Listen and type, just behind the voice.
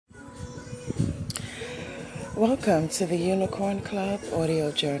Welcome to the Unicorn Club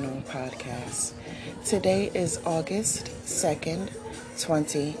Audio Journal Podcast. Today is August 2nd,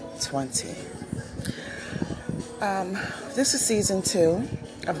 2020. This is season 2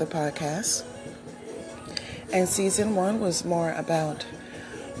 of the podcast. And season 1 was more about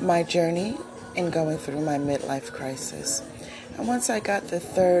my journey in going through my midlife crisis. And once I got the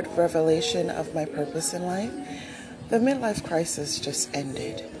third revelation of my purpose in life, the midlife crisis just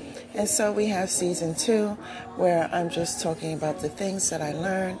ended. And so we have season 2 where I'm just talking about the things that I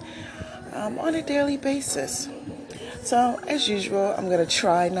learn on a daily basis. So as usual, I'm going to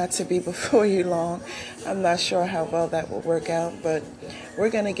try not to be before you long. I'm not sure how well that will work out, but we're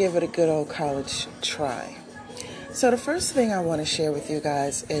going to give it a good old college try. So the first thing I want to share with you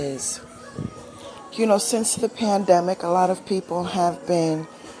guys is, since the pandemic, a lot of people have been,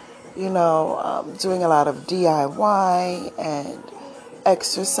 doing a lot of DIY and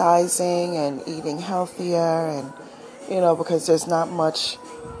exercising and eating healthier and, because there's not much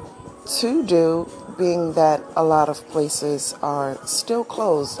to do, being that a lot of places are still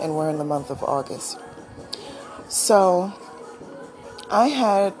closed and we're in the month of August. So I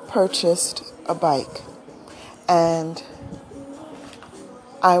had purchased a bike and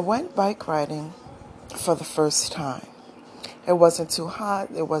I went bike riding for the first time. It wasn't too hot.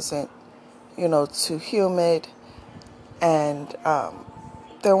 It wasn't, too humid. And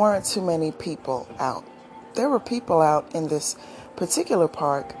there weren't too many people out. There were people out in this particular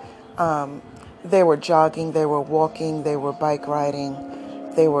park. They were jogging, they were walking, they were bike riding,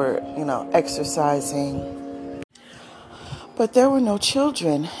 they were, exercising. But there were no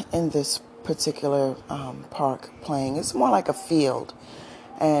children in this particular park playing. It's more like a field.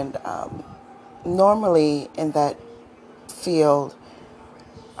 And normally in that field,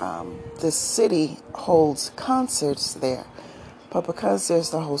 the city holds concerts there. But because there's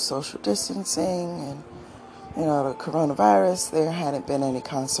the whole social distancing and, the coronavirus, there hadn't been any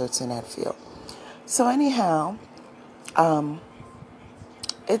concerts in that field. So anyhow,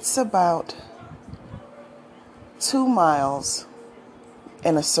 it's about 2 miles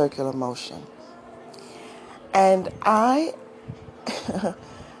in a circular motion. And I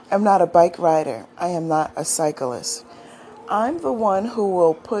am not a bike rider. I am not a cyclist. I'm the one who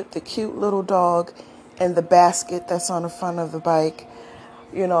will put the cute little dog in the basket that's on the front of the bike,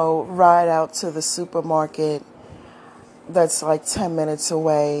 ride out to the supermarket that's like 10 minutes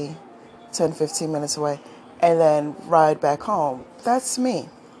away, 10, 15 minutes away, and then ride back home. That's me.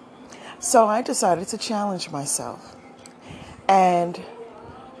 So I decided to challenge myself. And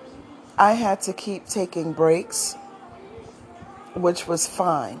I had to keep taking breaks, which was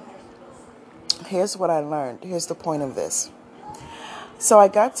fine. Here's what I learned. Here's the point of this. So I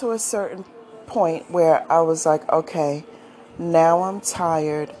got to a certain point where I was like, okay, now I'm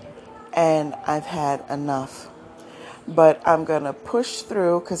tired and I've had enough. But I'm going to push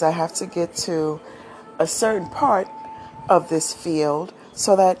through because I have to get to a certain part of this field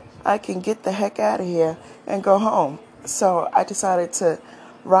so that I can get the heck out of here and go home. So I decided to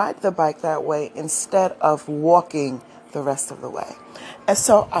ride the bike that way instead of walking the rest of the way. And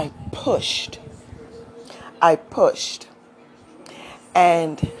so I pushed.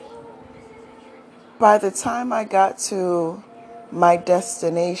 And by the time I got to my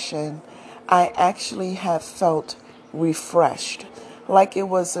destination, I actually have felt refreshed, like it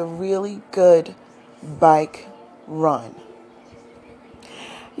was a really good bike run.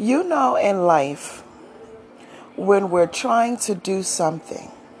 In life, when we're trying to do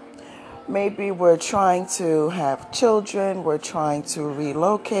something, maybe we're trying to have children, we're trying to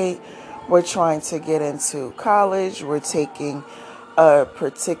relocate, we're trying to get into college, we're taking a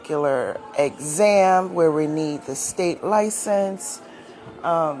particular exam where we need the state license,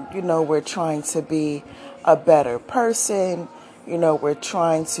 we're trying to be a better person, we're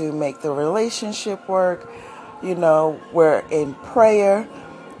trying to make the relationship work, we're in prayer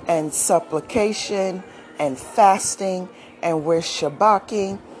and supplication and fasting, and we're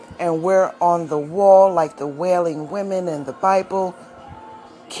shabaking, and we're on the wall like the wailing women in the Bible.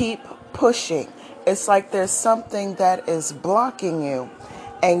 Keep pushing. It's like there's something that is blocking you,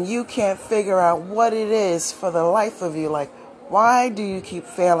 and you can't figure out what it is for the life of you. Like, why do you keep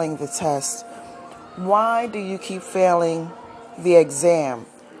failing the test? Why do you keep failing the exam?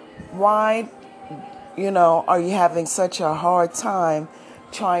 Why, are you having such a hard time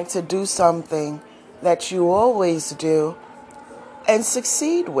trying to do something that you always do and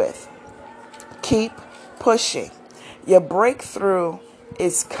succeed with? Keep pushing. Your breakthrough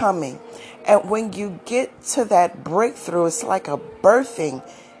is coming. And when you get to that breakthrough, it's like a birthing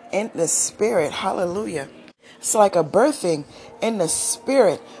in the spirit. Hallelujah. It's like a birthing in the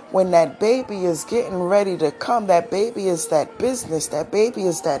spirit. When that baby is getting ready to come, that baby is that business, that baby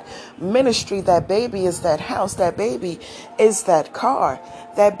is that ministry, that baby is that house, that baby is that car,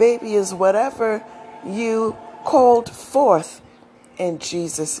 that baby is whatever you called forth in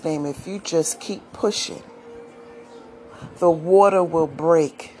Jesus' name. If you just keep pushing, the water will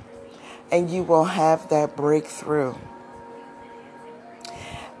break and you will have that breakthrough.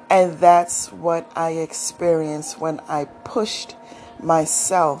 And that's what I experienced when I pushed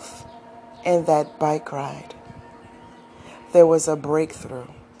myself in that bike ride. There was a breakthrough.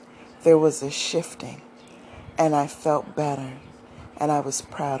 There was a shifting. And I felt better. And I was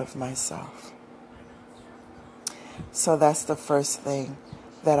proud of myself. So that's the first thing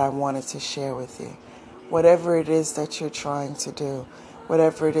that I wanted to share with you. Whatever it is that you're trying to do,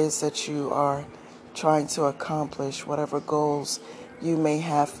 whatever it is that you are trying to accomplish, whatever goals you may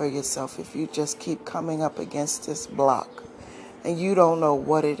have for yourself, if you just keep coming up against this block and you don't know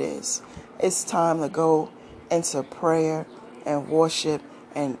what it is, it's time to go into prayer and worship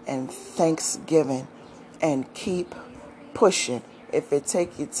and thanksgiving and keep pushing. If it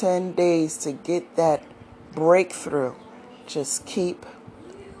takes you 10 days to get that breakthrough, just keep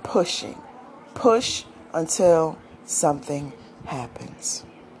pushing. Push until something happens.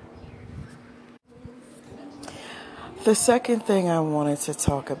 The second thing I wanted to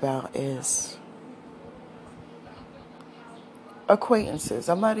talk about is acquaintances.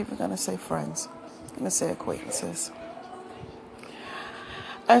 I'm not even going to say friends. I'm going to say acquaintances.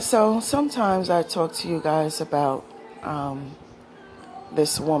 And so sometimes I talk to you guys about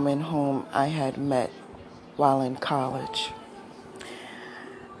this woman whom I had met while in college.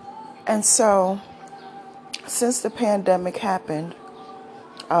 And so since the pandemic happened,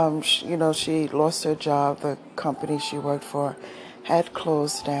 she lost her job. The company she worked for had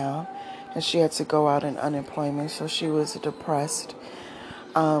closed down, and she had to go out in unemployment. So she was depressed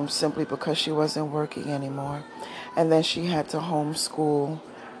simply because she wasn't working anymore. And then she had to homeschool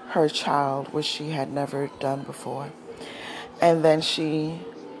her child, which she had never done before. And then she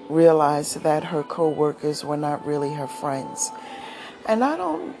realized that her co-workers were not really her friends. And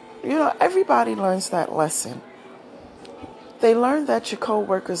everybody learns that lesson. They learn that your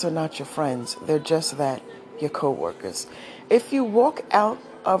co-workers are not your friends. They're just that, your co-workers. If you walk out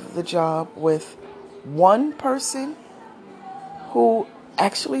of the job with one person who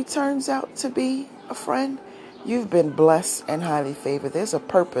actually turns out to be a friend, you've been blessed and highly favored. There's a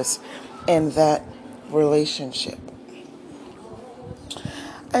purpose in that relationship.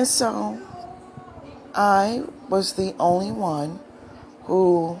 And so I was the only one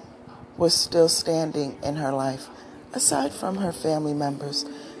who was still standing in her life, aside from her family members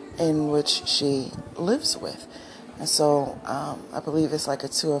in which she lives with. And so I believe it's like a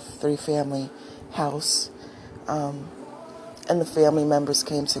 2 or 3 family house. And the family members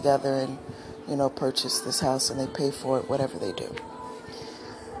came together and, purchased this house, and they pay for it, whatever they do.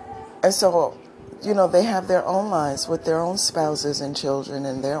 And so, they have their own lives with their own spouses and children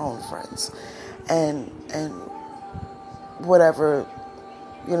and their own friends. And whatever,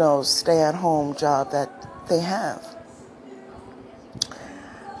 stay-at-home job that they have.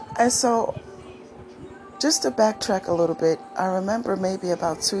 And so, just to backtrack a little bit, I remember maybe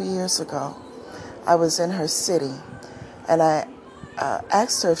about 2 years ago, I was in her city, and I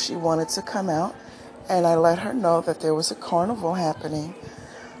asked her if she wanted to come out, and I let her know that there was a carnival happening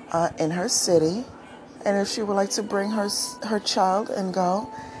in her city, and if she would like to bring her child and go.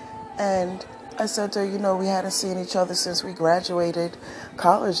 And I said to her, we hadn't seen each other since we graduated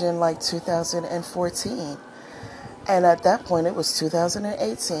college in like 2014. And at that point, it was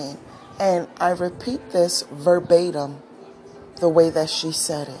 2018. And I repeat this verbatim, the way that she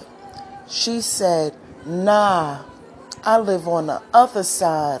said it. She said, "Nah, I live on the other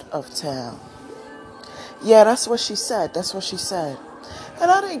side of town." Yeah, that's what she said. That's what she said. And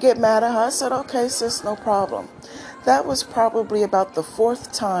I didn't get mad at her. I said, "Okay, sis, no problem." That was probably about the fourth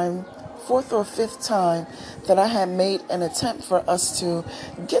or fifth time that I had made an attempt for us to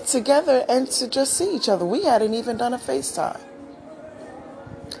get together and to just see each other. We hadn't even done a FaceTime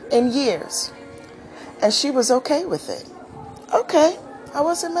in years. And she was okay with it. Okay, I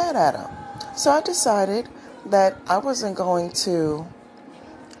wasn't mad at her. So I decided that I wasn't going to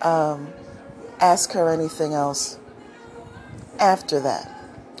ask her anything else after that.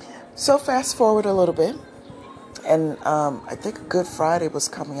 So fast forward a little bit, and I think Good Friday was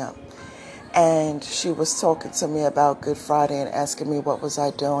coming up. And she was talking to me about Good Friday and asking me what was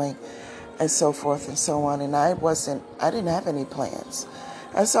I doing and so forth and so on. And I didn't have any plans.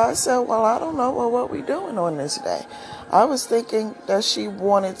 And so I said, well, I don't know what we doing on this day. I was thinking that she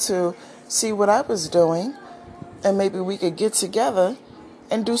wanted to see what I was doing and maybe we could get together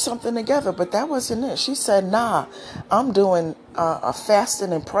and do something together. But that wasn't it. She said, nah, I'm doing a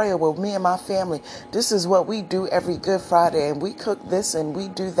fasting and prayer with me and my family. This is what we do every Good Friday, and we cook this and we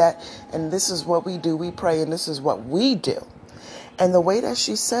do that, and this is what we do. We pray, and this is what we do. And the way that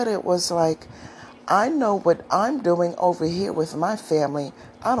she said it was like, I know what I'm doing over here with my family.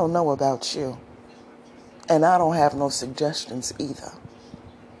 I don't know about you. And I don't have no suggestions either.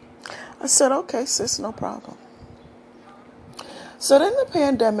 I said, okay, sis, no problem. So then the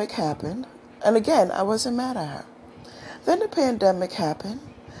pandemic happened. And again, I wasn't mad at her. Then the pandemic happened.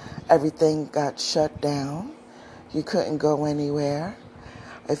 Everything got shut down. You couldn't go anywhere.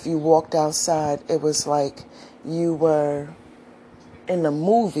 If you walked outside, it was like you were in a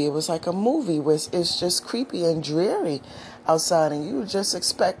movie. It was like a movie where it's just creepy and dreary outside, and you would just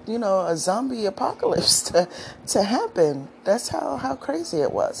expect, a zombie apocalypse to happen. That's how crazy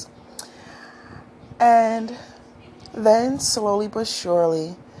it was. And then slowly but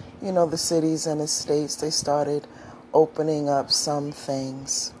surely, the cities and the states, they started opening up some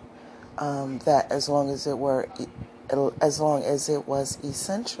things that as long as it was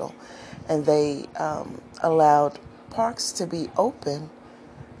essential, and they allowed parks to be open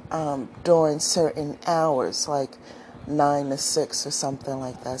during certain hours, like 9 to 6 or something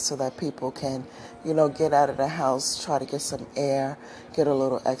like that, so that people can, get out of the house, try to get some air, get a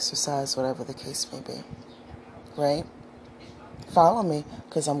little exercise, whatever the case may be. Right? Follow me,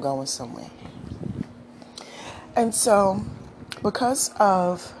 because I'm going somewhere. And so, because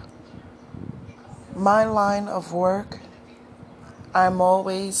of my line of work, I'm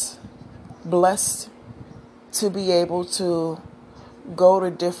always blessed to be able to go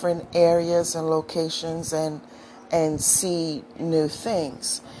to different areas and locations and see new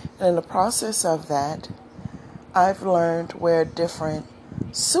things. And in the process of that, I've learned where different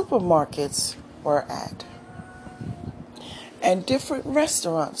supermarkets were at, and different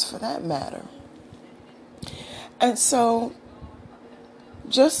restaurants for that matter. And so,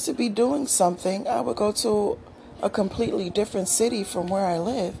 just to be doing something, I would go to a completely different city from where I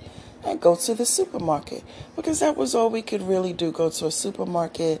live and go to the supermarket, because that was all we could really do. Go to a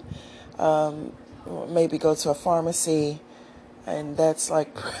supermarket, maybe go to a pharmacy, and that's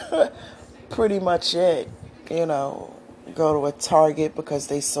like pretty much it. Go to a Target because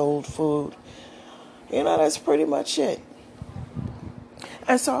they sold food. That's pretty much it.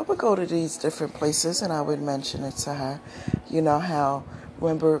 And so I would go to these different places and I would mention it to her. You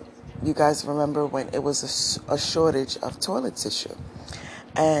guys remember when it was a shortage of toilet tissue.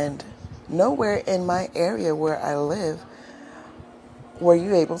 And nowhere in my area where I live were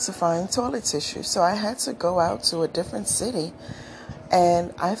you able to find toilet tissue. So I had to go out to a different city,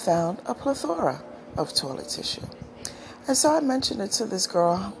 and I found a plethora of toilet tissue. And so I mentioned it to this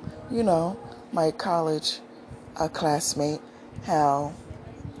girl, my college classmate, how,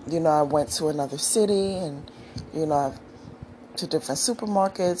 I went to another city and, to different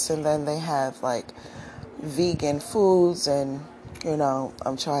supermarkets, and then they have like vegan foods, and,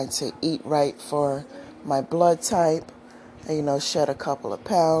 I'm trying to eat right for my blood type, and, shed a couple of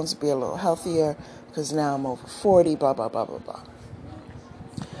pounds, be a little healthier, because now I'm over 40, blah, blah, blah, blah, blah.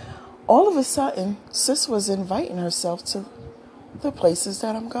 All of a sudden, sis was inviting herself to the places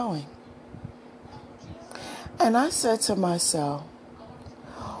that I'm going. And I said to myself,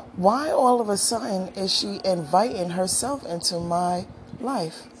 why all of a sudden is she inviting herself into my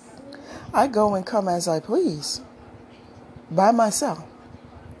life? I go and come as I please, by myself.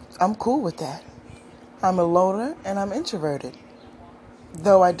 I'm cool with that. I'm a loner and I'm introverted.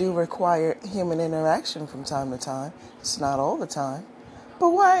 Though I do require human interaction from time to time. It's not all the time. But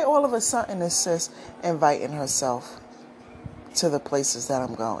why all of a sudden is sis inviting herself to the places that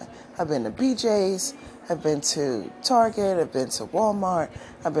I'm going? I've been to BJ's, I've been to Target, I've been to Walmart,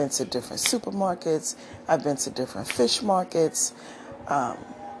 I've been to different supermarkets, I've been to different fish markets,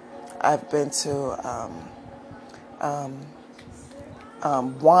 I've been to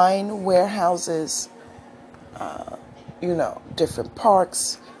wine warehouses, different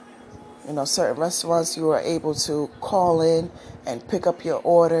parks, certain restaurants you are able to call in and pick up your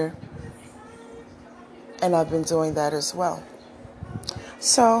order. And I've been doing that as well.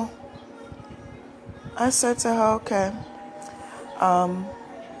 So I said to her, okay,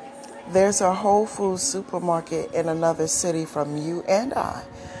 there's a Whole Foods supermarket in another city from you and I.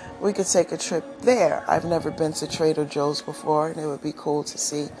 We could take a trip there. I've never been to Trader Joe's before, and it would be cool to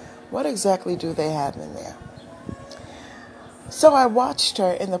see what exactly do they have in there. So I watched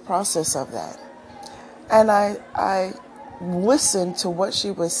her in the process of that. And I listened to what she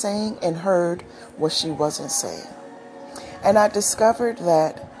was saying and heard what she wasn't saying. And I discovered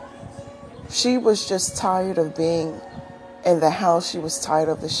that She was just tired of being in the house. She was tired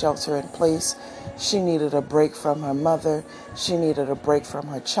of the shelter in place. She needed a break from her mother. She needed a break from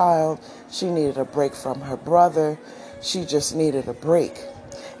her child. She needed a break from her brother. She just needed a break.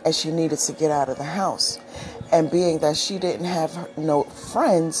 And she needed to get out of the house. And being that she didn't have no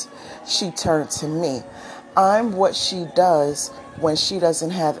friends, she turned to me. I'm what she does when she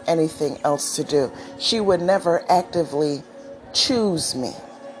doesn't have anything else to do. She would never actively choose me.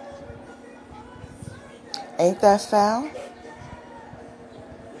 Ain't that foul?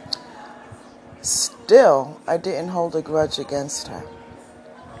 Still, I didn't hold a grudge against her.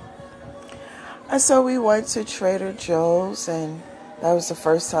 And so we went to Trader Joe's, and that was the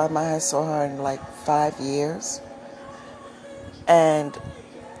first time I had saw her in like 5 years. And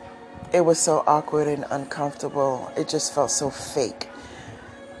it was so awkward and uncomfortable. It just felt so fake.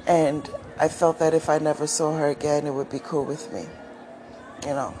 And I felt that if I never saw her again, it would be cool with me,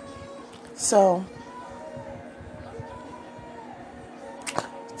 you know. So,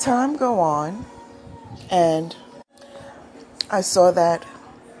 time go on, and I saw that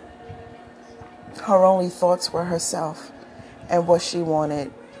her only thoughts were herself and what she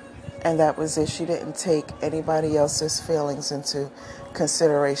wanted, and that was it. She didn't take anybody else's feelings into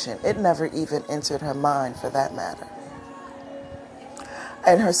consideration. It never even entered her mind, for that matter.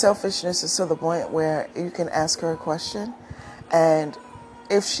 And her selfishness is to the point where you can ask her a question, and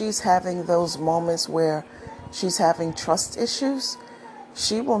if she's having those moments where she's having trust issues,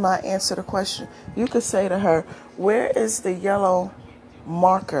 she will not answer the question. You could say to her, "Where is the yellow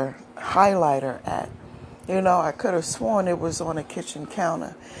marker highlighter at?" You know, I could have sworn it was on a kitchen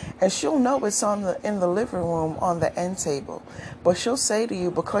counter. And she'll know it's in the living room on the end table. But she'll say to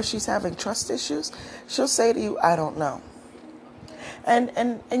you, because she's having trust issues, she'll say to you, "I don't know."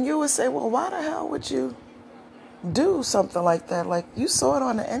 And you would say, "Well, why the hell would you do something like that? Like, you saw it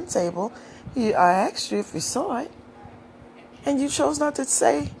on the end table. I asked you if you saw it, and you chose not to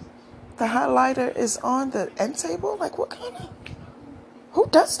say the highlighter is on the end table? Like, what kind of... Who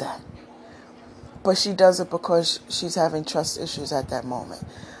does that?" But she does it because she's having trust issues at that moment.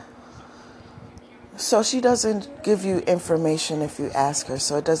 So she doesn't give you information if you ask her.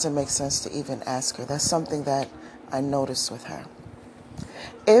 So it doesn't make sense to even ask her. That's something that I noticed with her.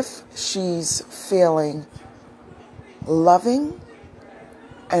 If she's feeling loving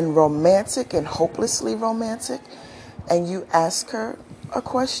and romantic and hopelessly romantic, and you ask her a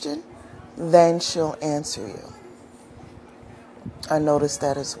question, then she'll answer you. I noticed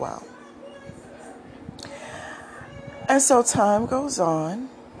that as well. And so time goes on,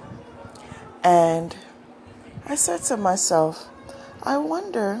 and I said to myself, I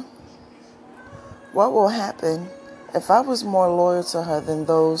wonder what will happen if I was more loyal to her than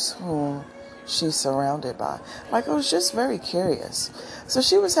those whom she's surrounded by. Like, I was just very curious. So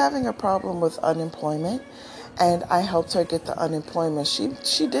she was having a problem with unemployment, and I helped her get the unemployment.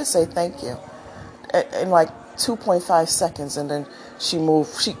 She did say thank you in like 2.5 seconds, and then she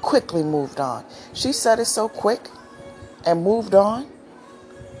quickly moved on. She said it so quick and moved on.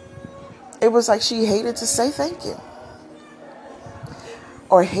 It was like she hated to say thank you,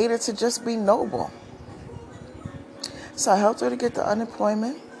 or hated to just be noble. So I helped her to get the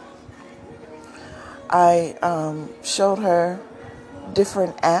unemployment. I showed her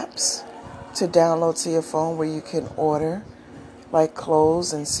different apps to download to your phone where you can order like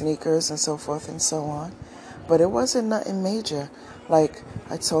clothes and sneakers and so forth and so on. But it wasn't nothing major. Like,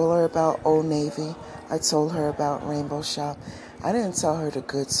 I told her about Old Navy. I told her about Rainbow Shop. I didn't tell her the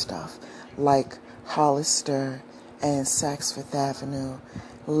good stuff like Hollister and Saks Fifth Avenue,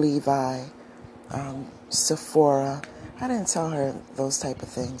 Levi, Sephora. I didn't tell her those type of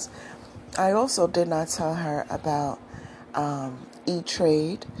things. I also did not tell her about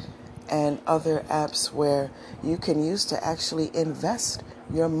E-Trade and other apps where you can use to actually invest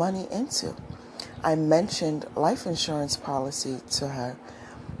your money into. I mentioned life insurance policy to her,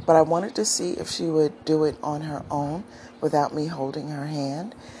 but I wanted to see if she would do it on her own without me holding her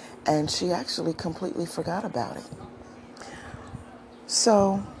hand, and she actually completely forgot about it.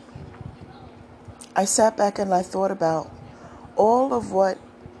 So I sat back and I thought about all of what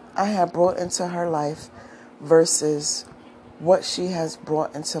I have brought into her life versus what she has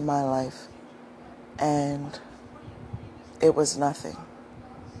brought into my life. And it was nothing.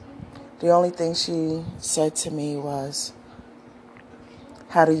 The only thing she said to me was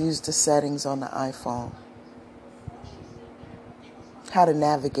how to use the settings on the iPhone. How to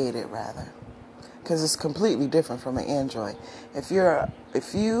navigate it, rather. Because it's completely different from an Android. If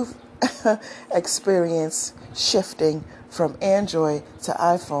you've experienced shifting from Android to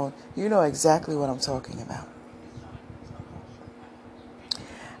iPhone, you know exactly what I'm talking about.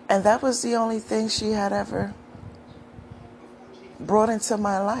 And that was the only thing she had ever brought into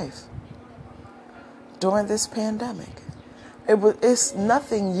my life during this pandemic. It's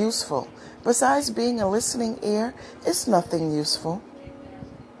nothing useful. Besides being a listening ear, it's nothing useful.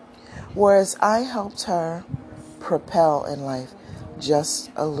 Whereas I helped her propel in life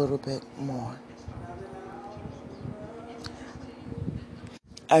just a little bit more.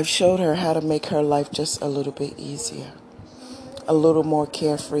 I've showed her how to make her life just a little bit easier, a little more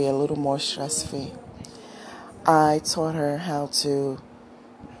carefree, a little more stress-free. I taught her how to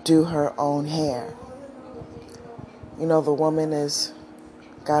do her own hair. You know, the woman is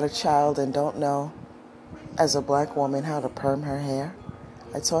got a child and don't know, as a black woman, how to perm her hair.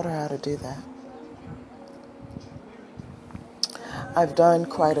 I taught her how to do that. I've done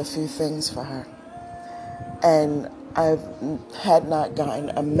quite a few things for her, and I've had not gotten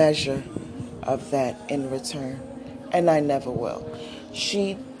a measure of that in return, and I never will.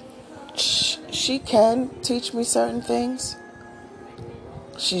 She can teach me certain things.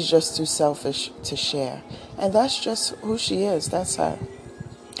 She's just too selfish to share, and that's just who she is. That's her.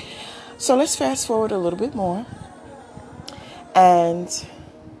 So let's fast forward a little bit more, and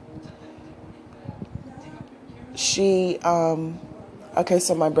she okay,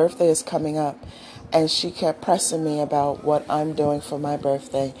 so my birthday is coming up, and she kept pressing me about what I'm doing for my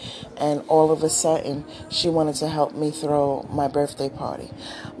birthday, and all of a sudden she wanted to help me throw my birthday party.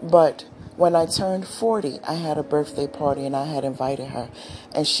 But when I turned 40, I had a birthday party and I had invited her,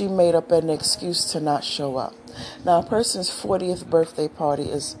 and she made up an excuse to not show up. Now, a person's 40th birthday party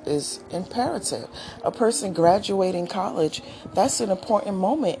is imperative. A person graduating college, that's an important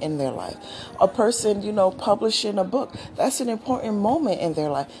moment in their life. A person, publishing a book, that's an important moment in their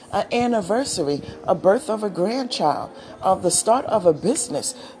life. An anniversary, a birth of a grandchild, the start of a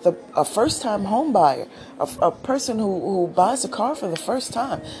business, a first-time home buyer, a person who buys a car for the first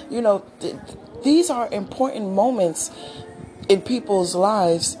time. These are important moments in people's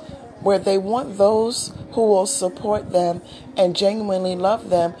lives where they want those who will support them and genuinely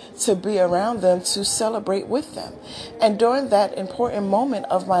love them to be around them to celebrate with them. And during that important moment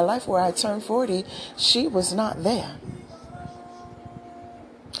of my life where I turned 40, she was not there.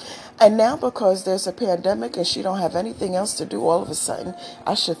 And now, because there's a pandemic and she don't have anything else to do, all of a sudden,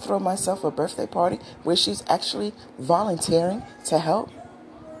 I should throw myself a birthday party where she's actually volunteering to help?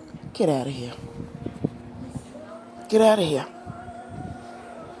 Get out of here. Get out of here.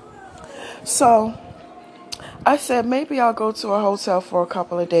 So I said maybe I'll go to a hotel for a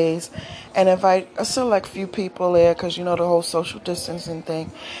couple of days and invite a select few people there because, the whole social distancing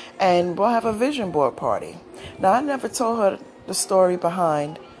thing. And we'll have a vision board party. Now, I never told her the story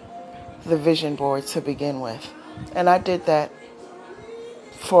behind the vision board to begin with. And I did that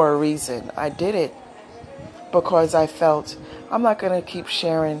for a reason. I did it because I felt I'm not going to keep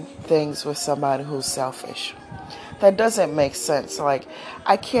sharing things with somebody who's selfish. That doesn't make sense. Like,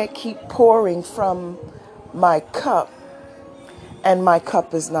 I can't keep pouring from my cup and my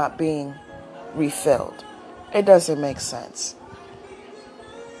cup is not being refilled. It doesn't make sense.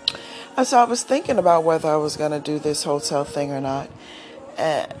 And so I was thinking about whether I was going to do this hotel thing or not.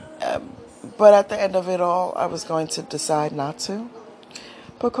 But at the end of it all, I was going to decide not to.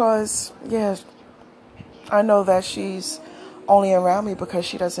 Because, I know that she's only around me because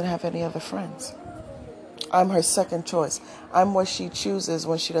she doesn't have any other friends. I'm her second choice. I'm what she chooses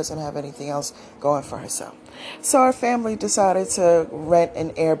when she doesn't have anything else going for herself. So our family decided to rent an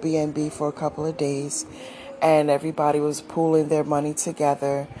Airbnb for a couple of days, and everybody was pooling their money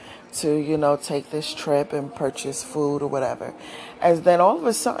together to, take this trip and purchase food or whatever. And then all of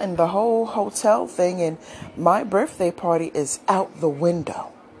a sudden, the whole hotel thing and my birthday party is out the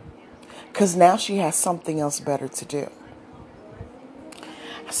window because now she has something else better to do.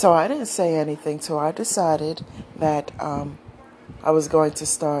 So I didn't say anything to her. I decided that I was going to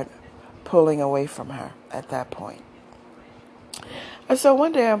start pulling away from her at that point. And so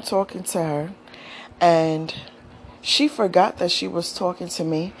one day I'm talking to her, and she forgot that she was talking to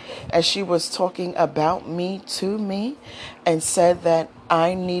me, and she was talking about me to me, and said that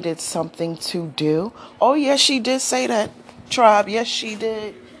I needed something to do. Oh, yes, she did say that, tribe. Yes, she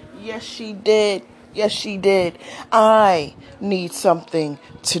did. Yes, she did. Yes, she did. I need something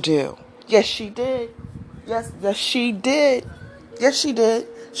to do. Yes, she did. Yes, she did. Yes, she did.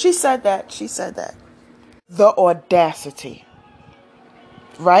 She said that. She said that. The audacity.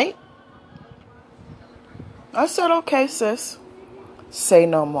 Right? I said, okay, sis. Say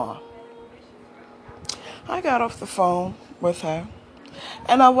no more. I got off the phone with her,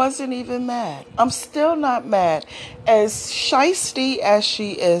 and I wasn't even mad. I'm still not mad. As shiesty as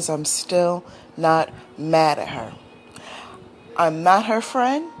she is, I'm still not mad at her. I'm not her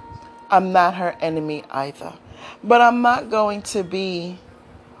friend. I'm not her enemy either. But I'm not going to be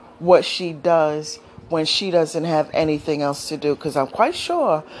what she does when she doesn't have anything else to do. Because I'm quite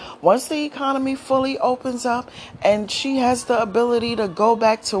sure once the economy fully opens up and she has the ability to go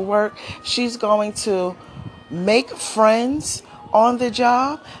back to work, she's going to make friends on the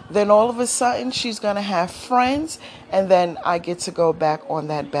job. Then all of a sudden she's going to have friends, and then I get to go back on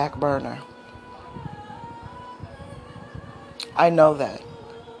that back burner. I know that.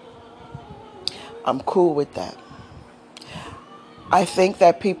 I'm cool with that. I think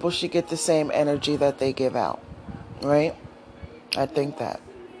that people should get the same energy that they give out, right? I think that.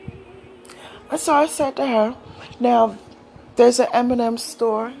 And so I said to her, now there's an M&M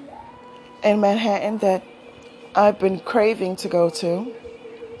store in Manhattan that I've been craving to go to.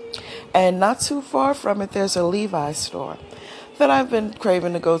 And not too far from it, there's a Levi's store that I've been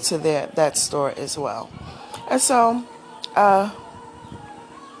craving to go to that store as well. And so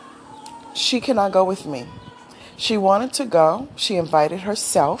she cannot go with me. She wanted to go. She invited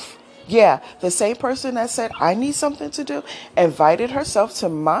herself. Yeah, the same person that said, I need something to do, invited herself to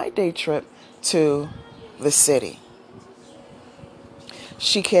my day trip to the city.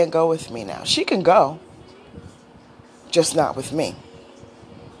 She can't go with me now. She can go, just not with me.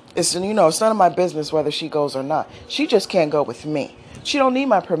 It's none of my business whether she goes or not. She just can't go with me. She don't need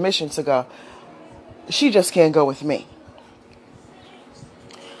my permission to go. She just can't go with me.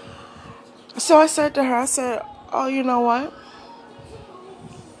 So I said to her, oh, you know what?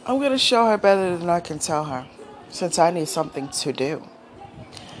 I'm going to show her better than I can tell her, since I need something to do.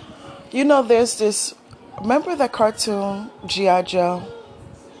 There's this, remember the cartoon, G.I. Joe?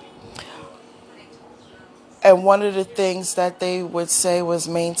 And one of the things that they would say was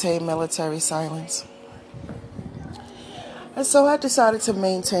maintain military silence. And so I decided to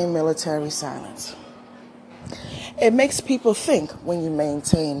maintain military silence. It makes people think when you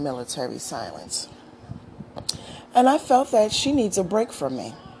maintain military silence. And I felt that she needs a break from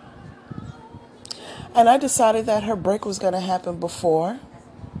me. And I decided that her break was going to happen before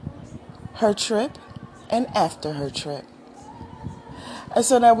her trip and after her trip. And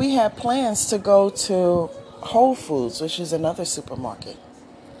so now we had plans to go to Whole Foods, which is another supermarket,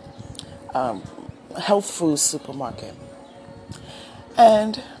 health food supermarket.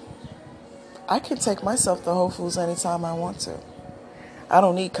 And I can take myself to Whole Foods anytime I want to. I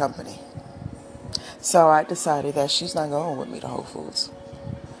don't need company. So I decided that she's not going with me to Whole Foods.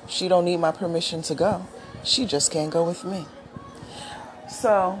 She don't need my permission to go. She just can't go with me.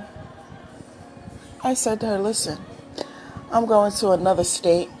 So I said to her, listen, I'm going to another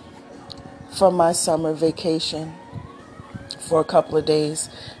state for my summer vacation for a couple of days.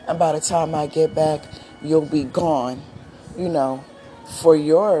 And by the time I get back, you'll be gone, for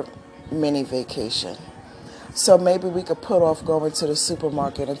your mini vacation. So maybe we could put off going to the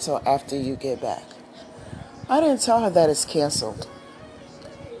supermarket until after you get back. I didn't tell her that it's canceled.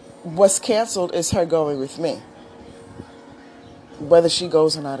 What's canceled is her going with me. Whether she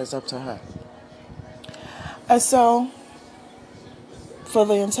goes or not is up to her. And so, for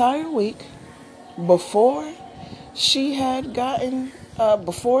the entire week, before she had gotten,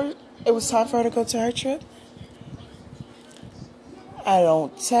 before it was time for her to go to her trip, I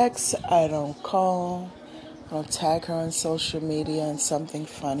don't text, I don't call, I don't tag her on social media and something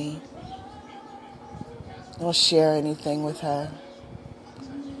funny. I don't share anything with her.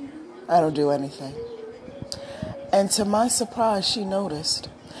 I don't do anything. And to my surprise, she noticed.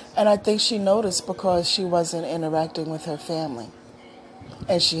 And I think she noticed because she wasn't interacting with her family.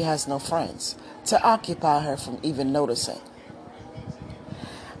 And she has no friends to occupy her from even noticing.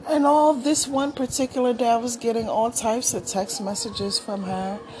 And all this one particular day, I was getting all types of text messages from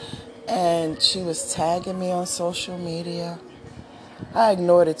her. And she was tagging me on social media. I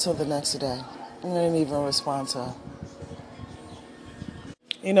ignored it till the next day. I didn't even respond to her.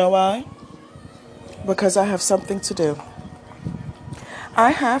 You know why? Because I have something to do. I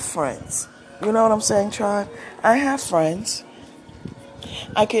have friends. You know what I'm saying, tribe? I have friends.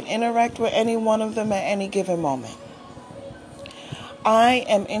 I can interact with any one of them at any given moment. I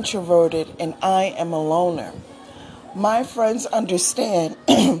am introverted and I am a loner. My friends understand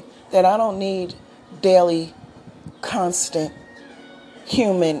that I don't need daily, constant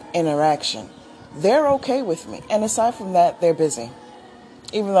human interaction. They're okay with me. And aside from that, they're busy.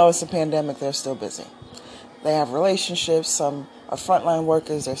 Even though it's a pandemic, they're still busy. They have relationships. Some are frontline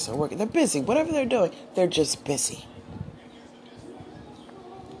workers. They're still working. They're busy. Whatever they're doing, they're just busy.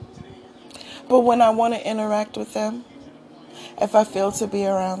 But when I want to interact with them, if I feel to be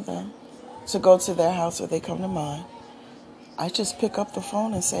around them, to go to their house or they come to mine, I just pick up the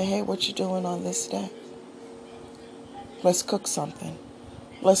phone and say, hey, what you doing on this day? Let's cook something.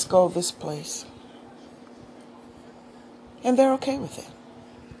 Let's go this place. And they're okay with it.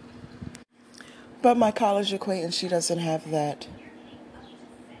 But my college acquaintance, she doesn't have that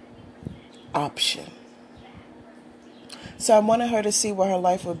option. So I wanted her to see what her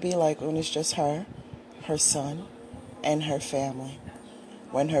life would be like when it's just her, her son, and her family.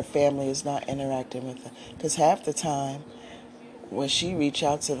 When her family is not interacting with her. Because half the time, when she reach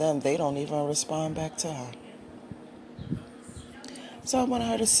out to them, they don't even respond back to her. So I wanted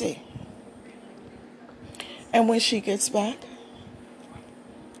her to see. And when she gets back,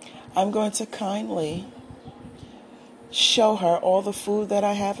 I'm going to kindly show her all the food that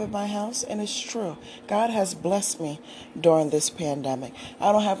I have in my house. And it's true. God has blessed me during this pandemic.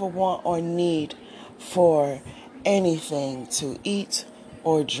 I don't have a want or need for anything to eat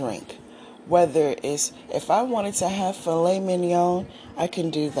or drink. Whether it's, if I wanted to have filet mignon, I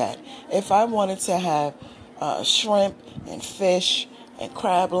can do that. If I wanted to have shrimp and fish and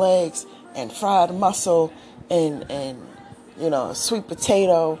crab legs and fried mussel and sweet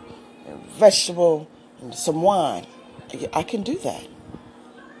potato and vegetable and some wine, I can do that.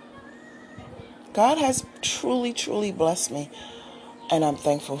 God has truly, truly blessed me, and I'm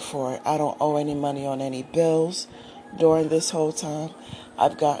thankful for it. I don't owe any money on any bills during this whole time.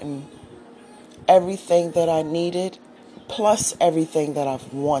 I've gotten everything that I needed, plus everything that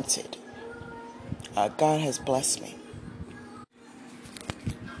I've wanted. God has blessed me.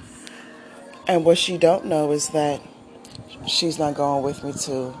 And what she don't know is that she's not going with me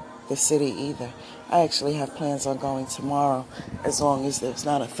to the city either. I actually have plans on going tomorrow, as long as there's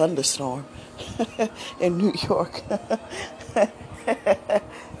not a thunderstorm in New York.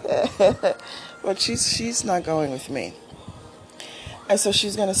 But she's not going with me. And so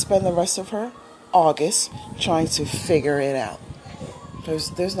she's going to spend the rest of her August trying to figure it out.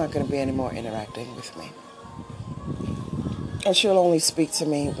 There's not going to be any more interacting with me. And she'll only speak to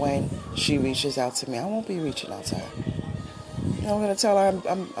me when she reaches out to me. I won't be reaching out to her. I'm going to tell her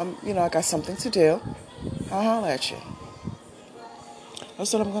I'm I got something to do. I'll holler at you.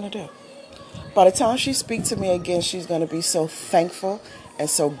 That's what I'm going to do. By the time she speaks to me again, she's going to be so thankful and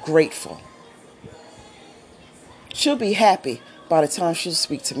so grateful. She'll be happy by the time she'll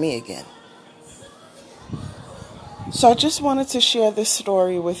speak to me again. So I just wanted to share this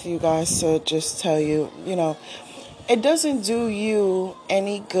story with you guys to just tell you, it doesn't do you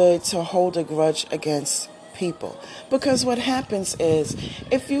any good to hold a grudge against people. Because what happens is,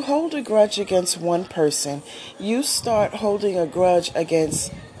 if you hold a grudge against one person, you start holding a grudge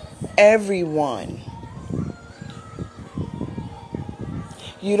against everyone.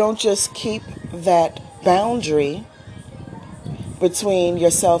 You don't just keep that boundary between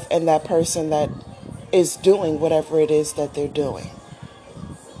yourself and that person that is doing whatever it is that they're doing.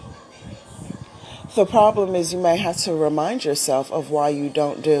 The problem is, you may have to remind yourself of why you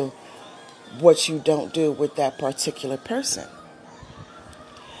don't do what you don't do with that particular person.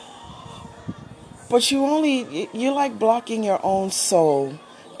 But you're like blocking your own soul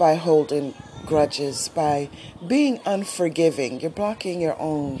by holding grudges, by being unforgiving. You're blocking your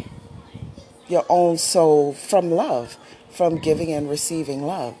own soul from love, from giving and receiving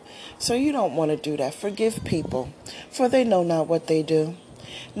love. So you don't want to do that. Forgive people, for they know not what they do.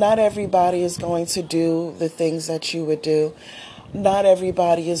 Not everybody is going to do the things that you would do. Not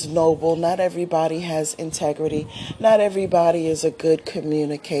everybody is noble. Not everybody has integrity. Not everybody is a good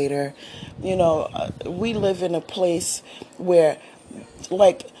communicator. We live in a place where,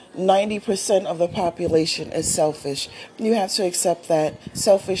 like, 90% of the population is selfish. You have to accept that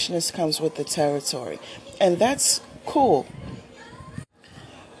selfishness comes with the territory. And that's cool.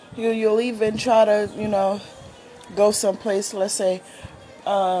 You'll even try to, go someplace, let's say,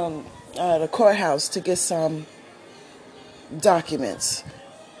 the courthouse to get some documents,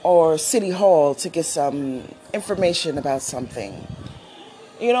 or City Hall to get some information about something.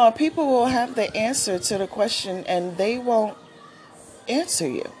 People will have the answer to the question and they won't answer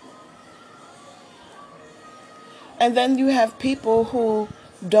you. And then you have people who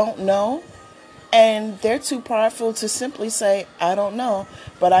don't know, and they're too prideful to simply say, I don't know,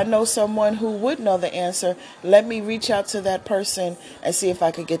 but I know someone who would know the answer. Let me reach out to that person and see if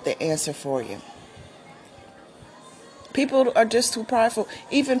I could get the answer for you. People are just too prideful.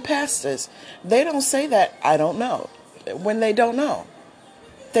 Even pastors, they don't say that, I don't know, when they don't know.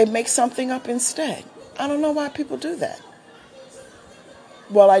 They make something up instead. I don't know why people do that.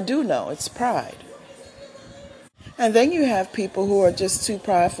 Well, I do know. It's pride. And then you have people who are just too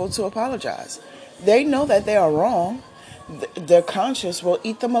prideful to apologize. They know that they are wrong. Their conscience will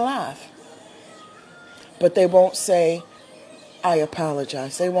eat them alive. But they won't say, I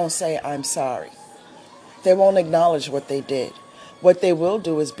apologize. They won't say, I'm sorry. They won't acknowledge what they did. What they will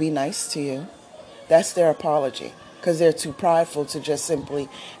do is be nice to you. That's their apology, because they're too prideful to just simply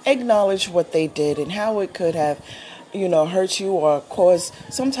acknowledge what they did and how it could have, hurt you or caused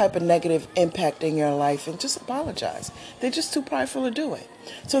some type of negative impact in your life, and just apologize. They're just too prideful to do it.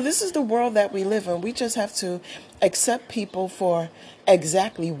 So this is the world that we live in. We just have to accept people for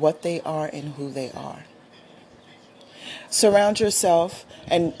exactly what they are and who they are. Surround yourself,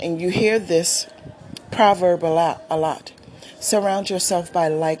 and you hear this proverb a lot. Surround yourself by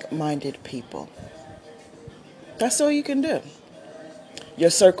like-minded people. That's all you can do. Your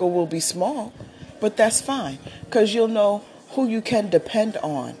circle will be small, but that's fine, because you'll know who you can depend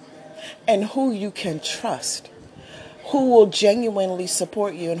on and who you can trust, who will genuinely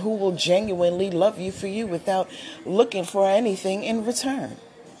support you and who will genuinely love you for you without looking for anything in return.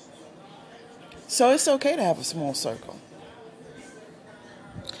 So it's okay to have a small circle.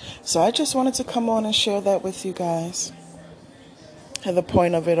 So I just wanted to come on and share that with you guys. And the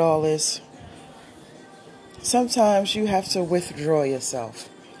point of it all is, sometimes you have to withdraw yourself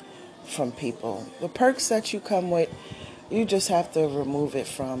from people. The perks that you come with, you just have to remove it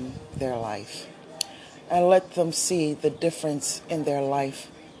from their life and let them see the difference in their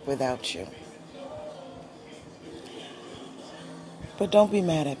life without you. But don't be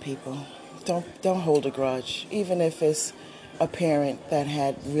mad at people. Don't hold a grudge, even if it's a parent that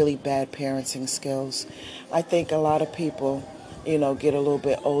had really bad parenting skills. I think a lot of people, get a little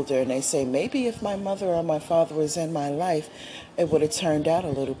bit older and they say, maybe if my mother or my father was in my life, it would have turned out a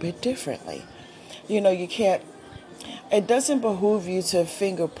little bit differently. You can't, it doesn't behoove you to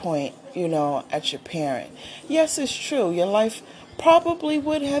finger point, at your parent. Yes, it's true. Your life probably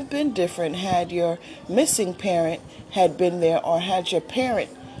would have been different had your missing parent had been there, or had your parent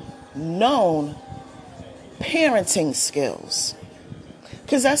known parenting skills.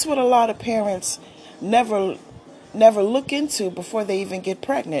 Because that's what a lot of parents never look into before they even get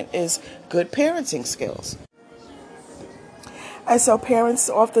pregnant, is good parenting skills. And so parents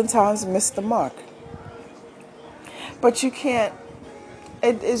oftentimes miss the mark. But you can't,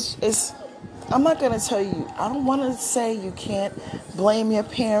 I'm not going to tell you, I don't want to say you can't blame your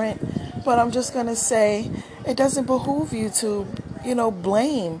parent, but I'm just going to say it doesn't behoove you to,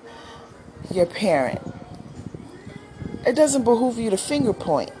 blame your parent. It doesn't behoove you to finger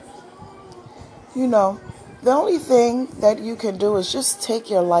point. The only thing that you can do is just take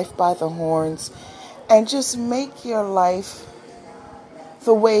your life by the horns and just make your life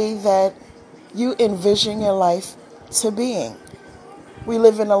the way that you envision your life to being. We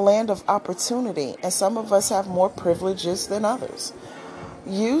live in a land of opportunity, and some of us have more privileges than others.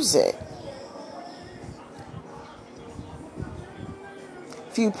 Use it.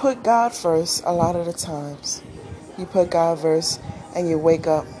 If you put God first, a lot of the times, you put God first and you wake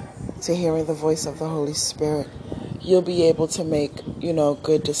up to hearing the voice of the Holy Spirit, you'll be able to make,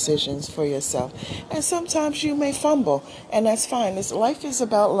 good decisions for yourself. And sometimes you may fumble, and that's fine. Life is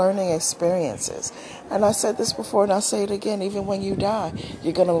about learning experiences. And I said this before, and I'll say it again, even when you die,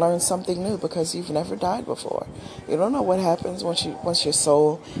 you're going to learn something new, because you've never died before. You don't know what happens once your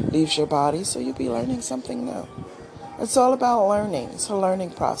soul leaves your body, so you'll be learning something new. It's all about learning. It's a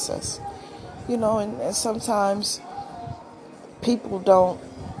learning process. And sometimes people don't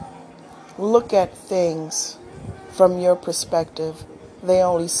look at things from your perspective. They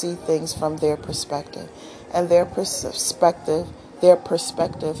only see things from their perspective. And their perspective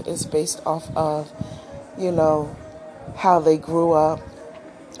is based off of, how they grew up,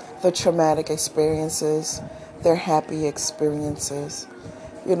 the traumatic experiences, their happy experiences.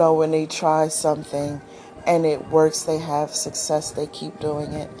 When they try something and it works, they have success, they keep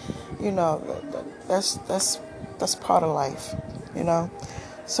doing it. That's part of life,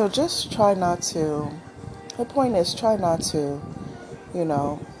 So just try not to, the point is, try not to,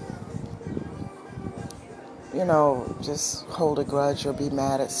 just hold a grudge or be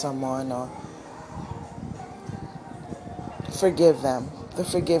mad at someone, or forgive them. The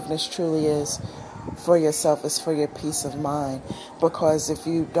forgiveness truly is for yourself, is for your peace of mind. Because if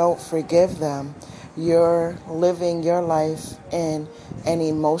you don't forgive them, you're living your life in an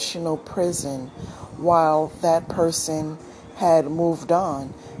emotional prison while that person had moved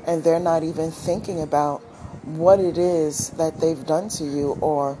on, and they're not even thinking about what it is that they've done to you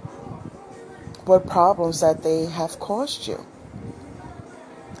or what problems that they have caused you.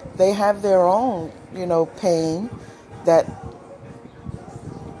 They have their own, pain that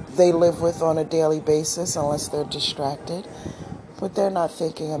they live with on a daily basis, unless they're distracted. But they're not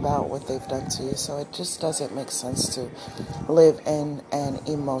thinking about what they've done to you. So it just doesn't make sense to live in an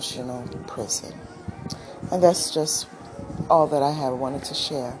emotional prison. And that's just all that I wanted to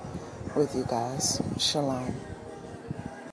share with you guys. Shalom.